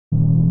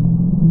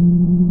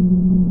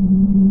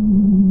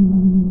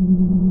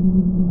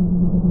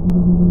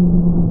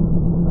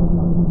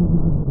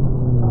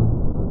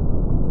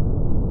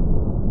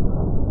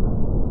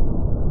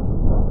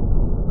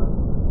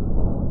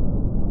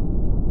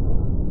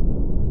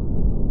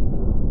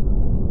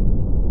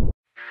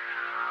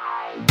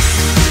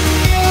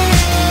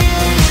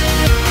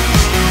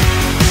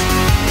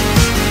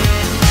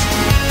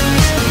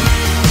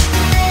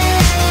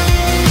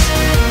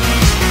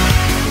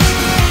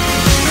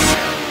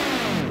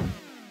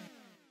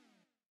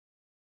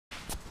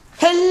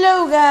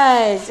Hello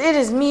guys, it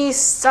is me,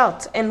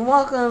 Salt, and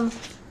welcome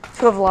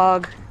to a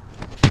vlog.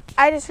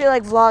 I just feel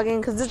like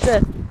vlogging because it's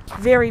a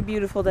very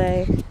beautiful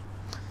day.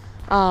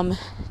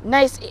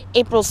 Nice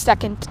April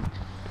 2nd.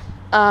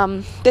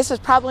 This is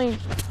probably,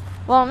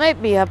 well, it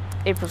might be up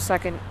April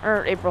 2nd,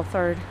 or April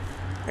 3rd,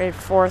 or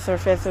April 4th, or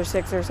 5th, or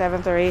 6th, or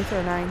 7th, or 8th,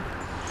 or 9th.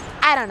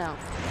 I don't know.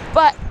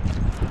 But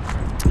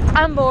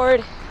I'm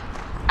bored.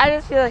 I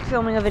just feel like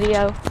filming a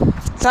video.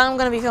 So I'm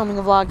going to be filming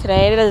a vlog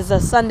today. It is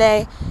a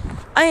Sunday.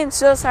 I am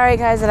so sorry,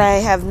 guys, that I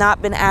have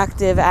not been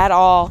active at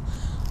all.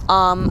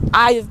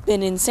 I've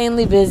been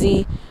insanely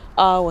busy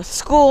with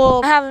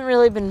school. I haven't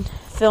really been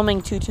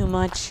filming too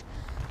much.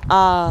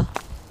 Well,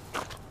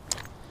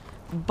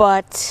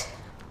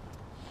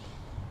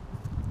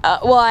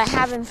 I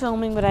have been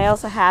filming, but I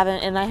also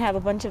haven't. And I have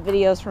a bunch of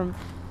videos from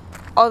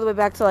all the way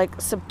back to,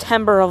 like,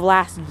 September of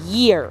last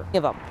year.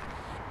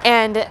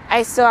 And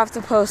I still have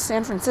to post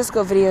San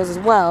Francisco videos as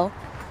well.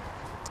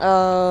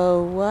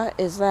 What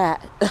is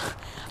that?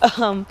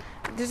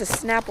 There's a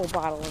Snapple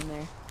bottle in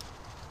there.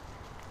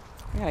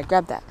 I gotta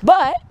grab that.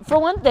 But, for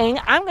one thing,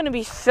 I'm gonna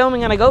be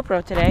filming on a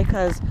GoPro today,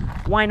 because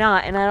why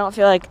not? And I don't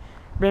feel like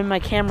bringing my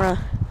camera,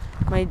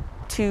 my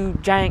two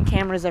giant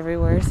cameras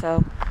everywhere,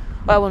 so,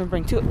 well, I wouldn't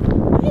bring two.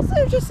 Why is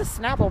there just a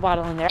Snapple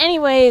bottle in there?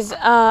 Anyways,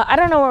 I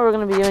don't know what we're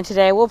gonna be doing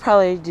today. We'll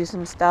probably do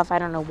some stuff, I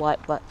don't know what,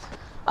 but,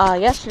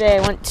 yesterday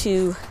I went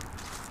to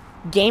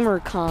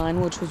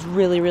GamerCon, which was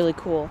really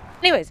cool.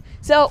 Anyways,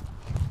 so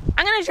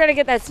I'm going to try to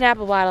get that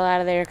Snapple bottle out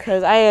of there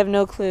because I have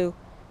no clue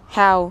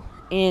how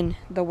in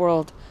the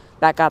world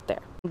that got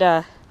there.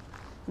 And,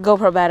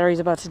 GoPro battery is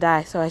about to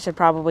die, so I should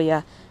probably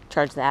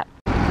charge that.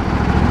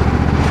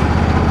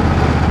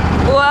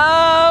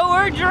 Whoa,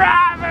 we're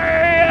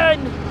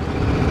driving!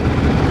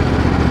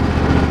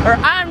 Or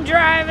I'm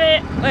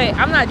driving. Wait,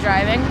 I'm not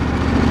driving.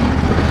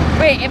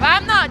 Wait, if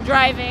I'm not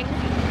driving...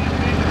 Just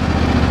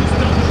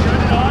don't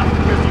shut it off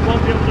because you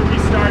won't be able to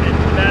restart it.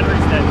 The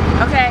battery's dead.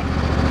 Okay.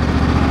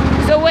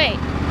 So wait,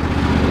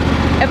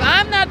 if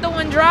I'm not the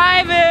one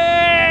driving,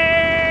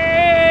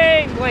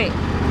 wait,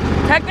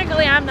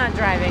 technically I'm not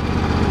driving.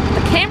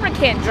 The camera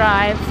can't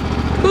drive.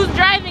 Who's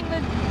driving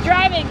the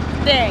driving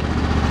thing?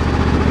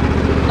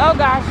 Oh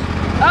gosh,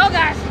 oh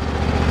gosh,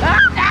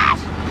 oh gosh.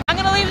 I'm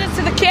gonna leave this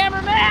to the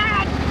cameraman.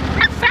 I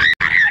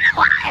don't know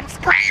why I'm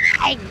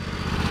screaming.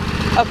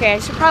 Okay, I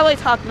should probably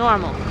talk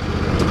normal.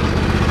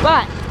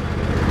 But,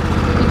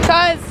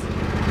 because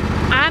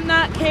I'm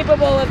not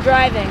capable of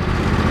driving,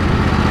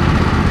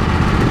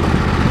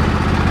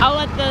 I'll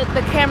let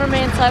the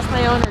cameraman /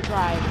 my owner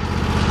drive.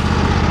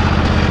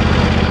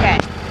 Okay.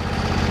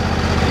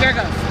 Here it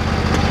goes.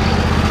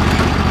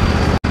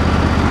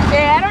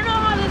 Yeah, I don't know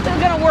how this is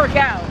gonna work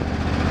out.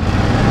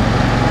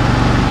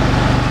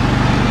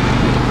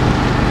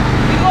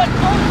 We going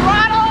full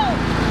throttle?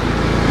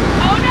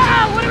 Oh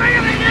no! What am I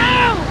gonna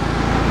do?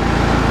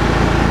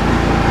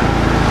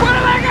 What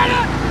am I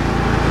gonna...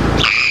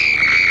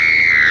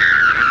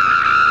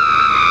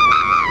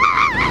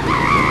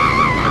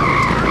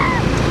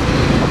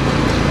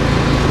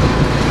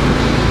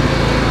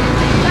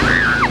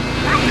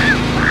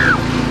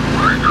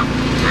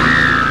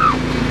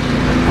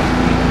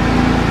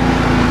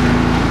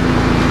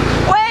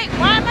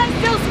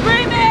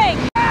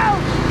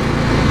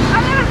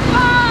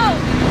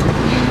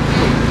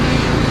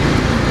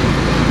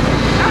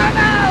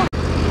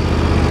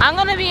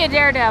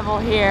 Daredevil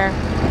here.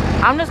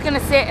 I'm just gonna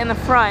sit in the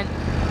front.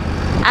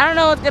 I don't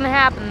know what's gonna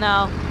happen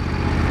though.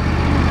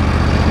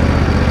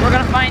 We're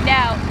gonna find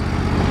out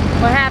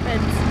what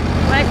happens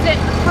when I sit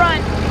in the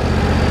front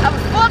of a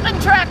flipping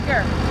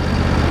tractor.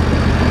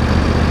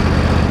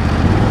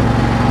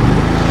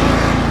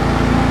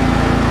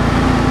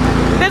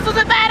 This was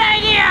a bad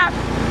idea!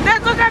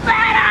 This was a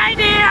bad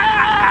idea!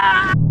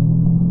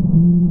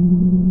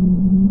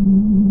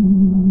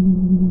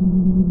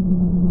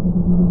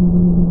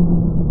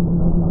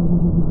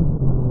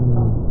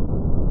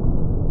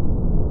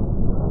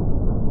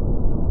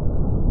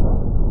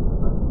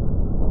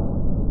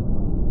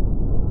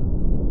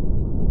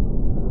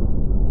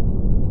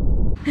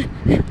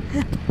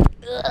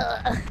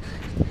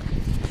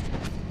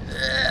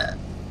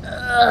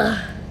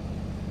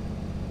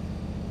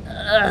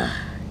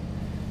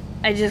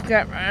 I just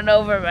got run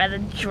over by the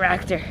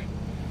tractor.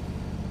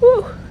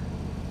 Whew.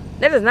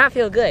 That does not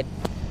feel good.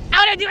 I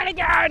want to do it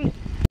again!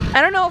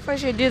 I don't know if I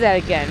should do that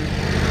again.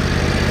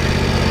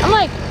 I'm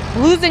like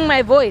losing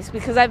my voice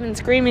because I've been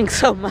screaming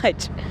so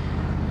much.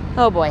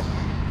 Oh boy.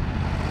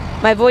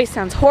 My voice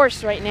sounds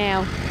hoarse right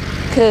now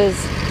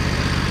because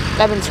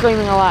I've been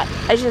screaming a lot.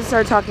 I should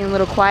start talking a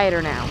little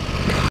quieter now.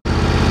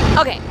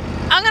 Okay,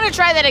 I'm gonna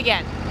try that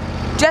again.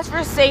 Just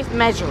for safe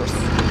measures.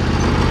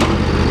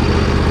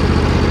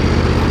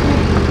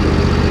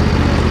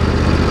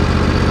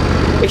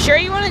 You sure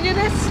you want to do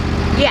this?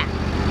 Yeah.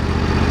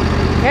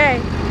 Okay.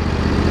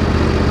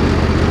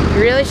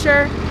 You really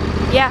sure?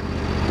 Yeah.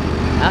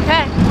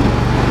 Okay.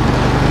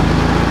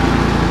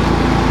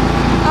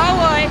 Oh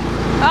boy.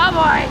 Oh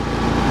boy.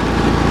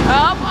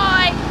 Oh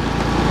boy.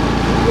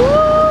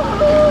 Woo!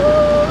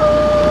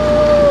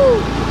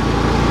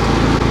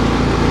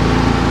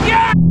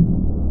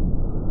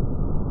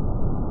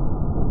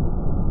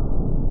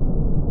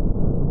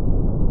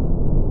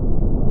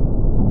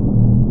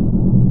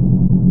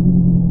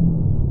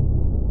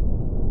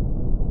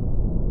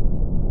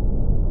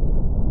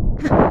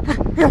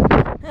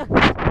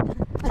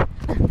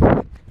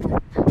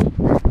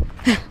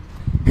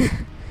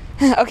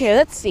 Okay,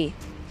 let's see.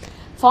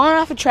 Fallen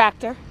off a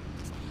tractor,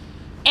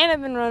 and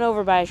I've been run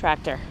over by a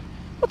tractor.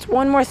 What's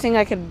one more thing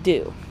I could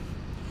do?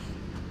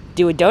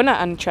 Do a donut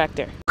on a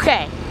tractor.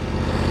 Okay,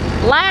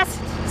 last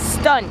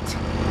stunt.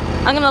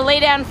 I'm gonna lay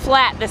down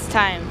flat this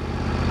time.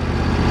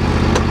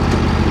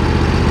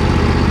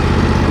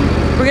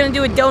 We're gonna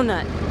do a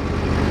donut,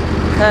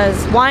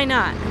 because why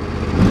not?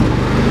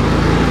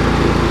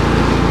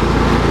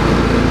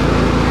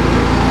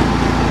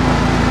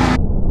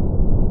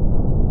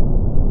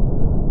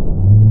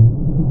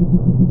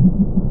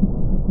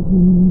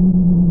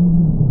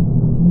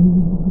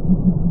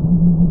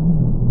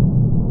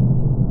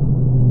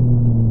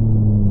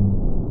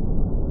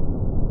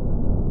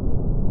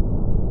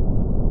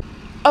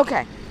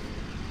 Okay,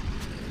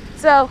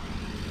 so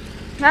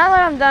now that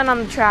I'm done on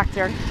the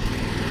tractor,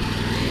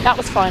 that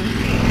was fun.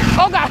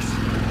 Oh gosh!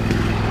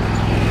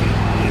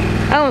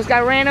 I almost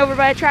got ran over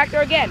by a tractor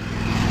again.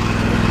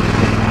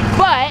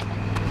 But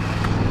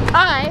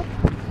I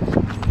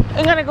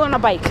am gonna go on a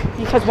bike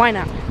because why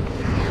not?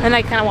 And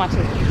I kind of want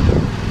to.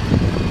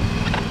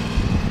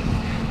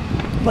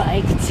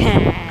 Bike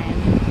time.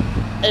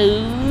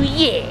 Oh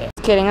yeah.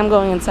 Just kidding, I'm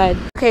going inside.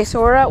 Okay,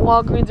 so we're at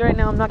Walgreens right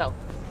now. I'm not.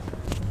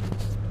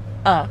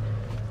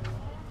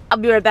 I'll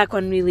be right back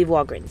when we leave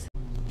Walgreens.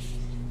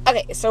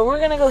 Okay, so we're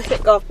gonna go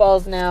hit golf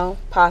balls now,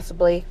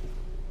 possibly.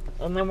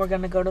 And then we're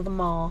gonna go to the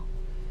mall.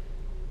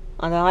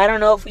 Although I don't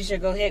know if we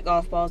should go hit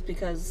golf balls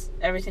because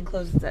everything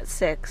closes at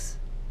 6.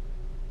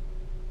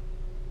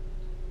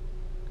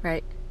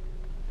 Right?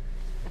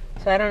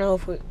 So I don't know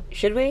if we...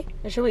 Should we?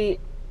 Or should we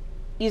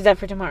use that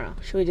for tomorrow?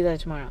 Should we do that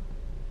tomorrow?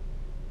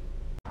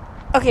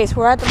 Okay, so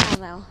we're at the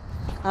mall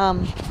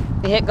now.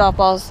 We hit golf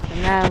balls,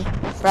 and now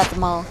we're at the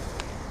mall.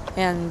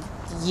 And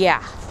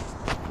yeah,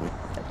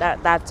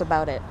 that's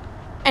about it.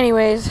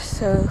 Anyways,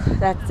 so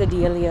that's the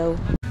dealio.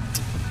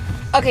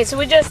 Okay, so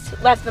we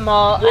just left the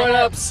mall. What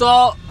up,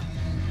 Salt?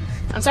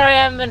 I'm sorry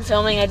I haven't been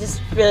filming. I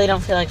just really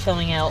don't feel like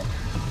filming out.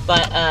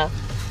 But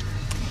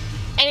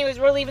anyways,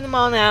 we're leaving the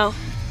mall now.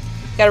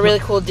 Got a really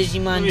cool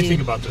Digimon What do you dude.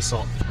 think about this,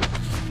 Salt?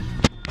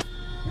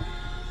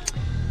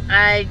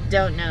 I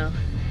don't know.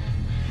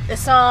 The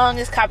song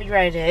is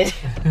copyrighted.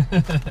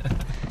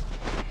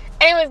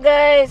 Anyways,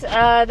 guys,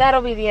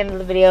 that'll be the end of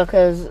the video,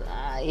 because,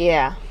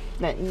 yeah.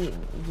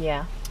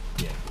 Yeah.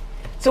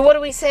 So what do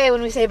we say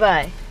when we say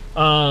bye?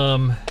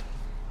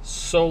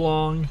 So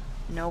long.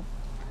 Nope.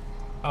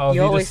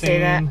 You always say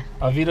that.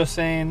 Auf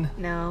Wiedersehen.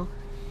 No.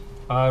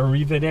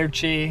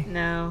 Arrivederci.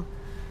 No.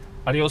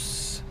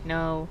 Adios.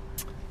 No.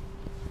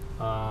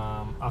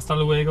 Hasta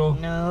luego.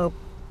 Nope.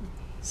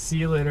 See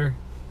you later.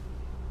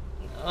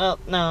 Well,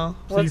 no.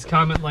 Please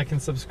comment, like,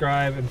 and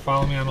subscribe, and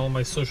follow me on all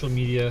my social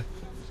media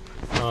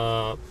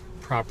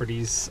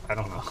properties. I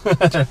don't know.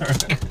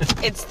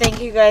 It's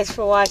thank you guys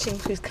for watching.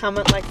 Please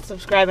comment, like, and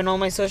subscribe, and all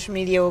my social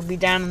media will be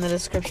down in the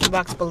description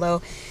box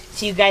below.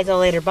 See you guys all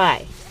later.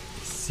 Bye.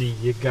 See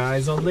you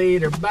guys all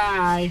later.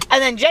 Bye.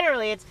 And then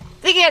generally it's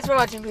thank you guys for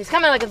watching. Please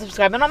comment, like, and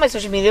subscribe, and all my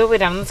social media will be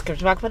down in the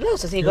description box below.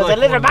 So see you guys all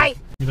later. Bye.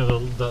 You know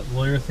the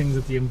lawyer things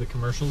at the end of the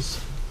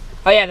commercials?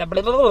 Oh yeah, the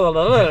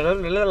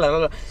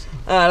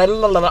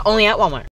only at Walmart.